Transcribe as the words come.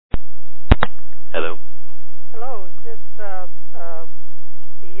Hello. Hello, is this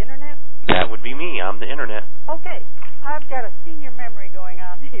the internet? That would be me. I'm the internet. Okay, I've got a senior memory going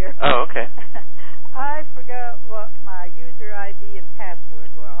on here. Oh, okay. I forgot what my user ID and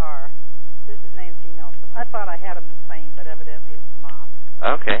password are. This is Nancy Nelson. I thought I had them the same, but evidently it's not.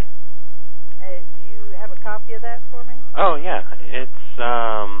 Okay. Do you have a copy of that for me? Oh, yeah. It's,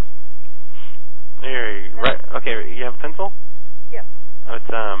 here, right, okay, you have a pencil? Yes.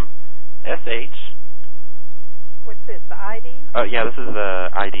 It's, SH. What's this, the ID? Oh, yeah, this is the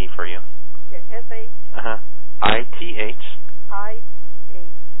ID for you. Okay, SH. Uh-huh. ITH. ITH.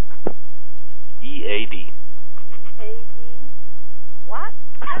 EAD. EAD. What?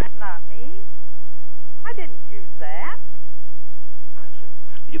 That's not me. I didn't use that.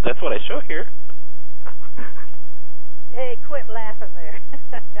 That's what I show here. Hey, quit laughing there.